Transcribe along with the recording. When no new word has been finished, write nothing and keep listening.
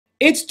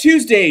It's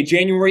Tuesday,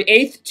 January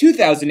 8th,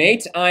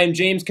 2008. I'm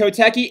James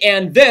Kotecki,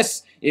 and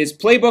this is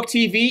Playbook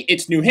TV.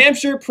 It's New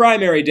Hampshire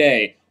primary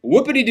day.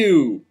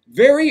 Whoopity-doo!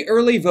 Very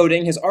early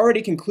voting has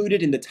already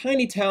concluded in the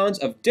tiny towns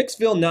of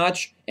Dixville,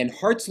 Notch, and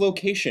Hart's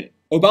location.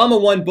 Obama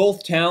won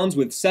both towns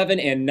with 7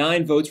 and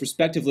 9 votes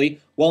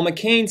respectively, while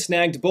McCain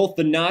snagged both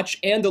the Notch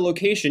and the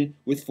location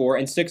with 4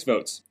 and 6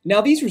 votes. Now,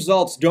 these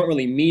results don't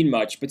really mean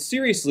much, but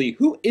seriously,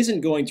 who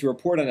isn't going to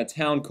report on a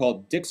town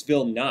called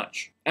Dixville,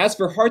 Notch? As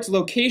for Hart's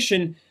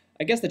location,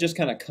 I guess that just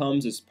kind of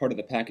comes as part of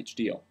the package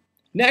deal.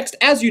 Next,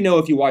 as you know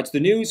if you watch the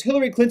news,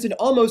 Hillary Clinton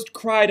almost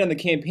cried on the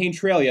campaign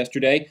trail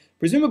yesterday,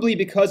 presumably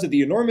because of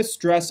the enormous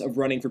stress of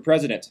running for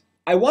president.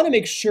 I want to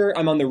make sure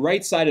I'm on the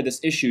right side of this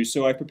issue,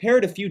 so I've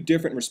prepared a few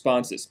different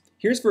responses.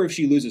 Here's for if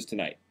she loses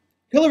tonight.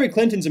 Hillary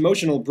Clinton's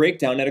emotional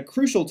breakdown at a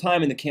crucial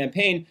time in the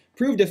campaign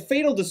proved a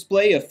fatal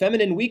display of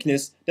feminine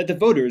weakness that the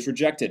voters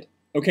rejected.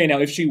 Okay, now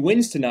if she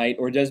wins tonight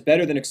or does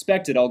better than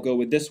expected, I'll go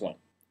with this one.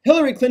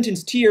 Hillary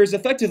Clinton's tears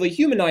effectively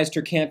humanized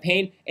her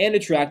campaign and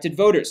attracted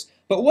voters.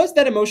 But was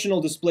that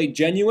emotional display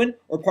genuine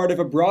or part of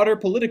a broader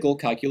political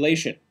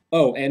calculation?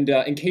 Oh, and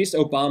in case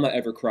Obama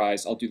ever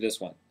cries, I'll do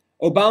this one.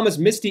 Obama's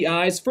misty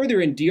eyes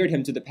further endeared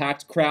him to the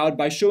packed crowd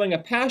by showing a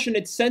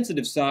passionate,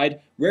 sensitive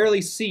side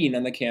rarely seen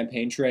on the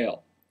campaign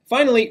trail.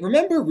 Finally,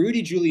 remember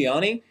Rudy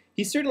Giuliani?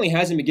 He certainly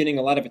hasn't been getting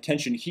a lot of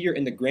attention here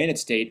in the Granite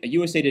State. A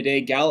USA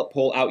Today Gallup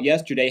poll out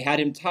yesterday had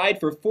him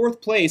tied for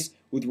 4th place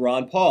with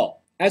Ron Paul.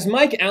 As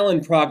Mike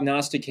Allen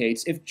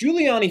prognosticates, if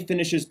Giuliani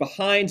finishes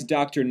behind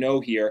Dr.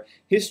 No here,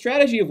 his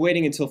strategy of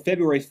waiting until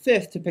February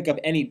 5th to pick up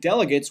any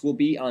delegates will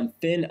be on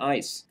thin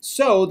ice.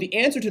 So, the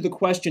answer to the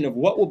question of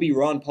what will be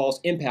Ron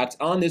Paul's impact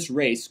on this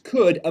race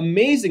could,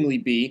 amazingly,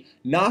 be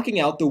knocking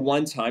out the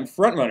one-time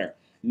frontrunner.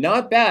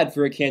 Not bad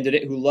for a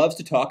candidate who loves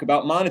to talk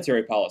about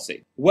monetary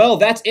policy. Well,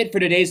 that's it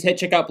for today's hit.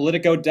 Check out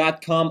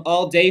Politico.com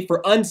all day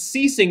for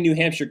unceasing New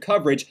Hampshire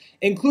coverage,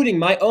 including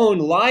my own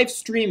live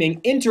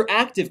streaming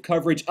interactive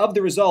coverage of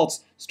the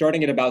results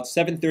starting at about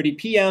 7:30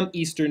 p.m.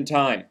 Eastern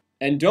Time.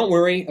 And don't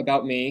worry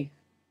about me.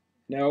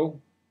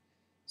 No,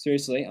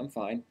 seriously, I'm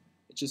fine.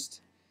 It's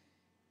just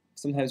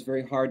sometimes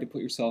very hard to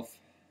put yourself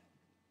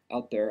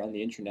out there on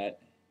the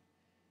internet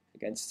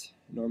against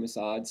enormous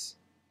odds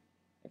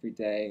every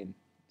day. And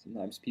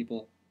sometimes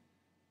people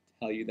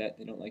tell you that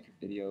they don't like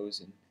your videos,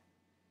 and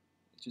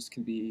it just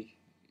can be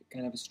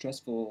kind of a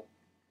stressful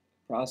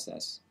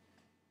process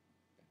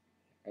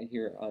right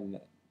here on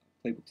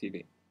Playbook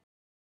TV.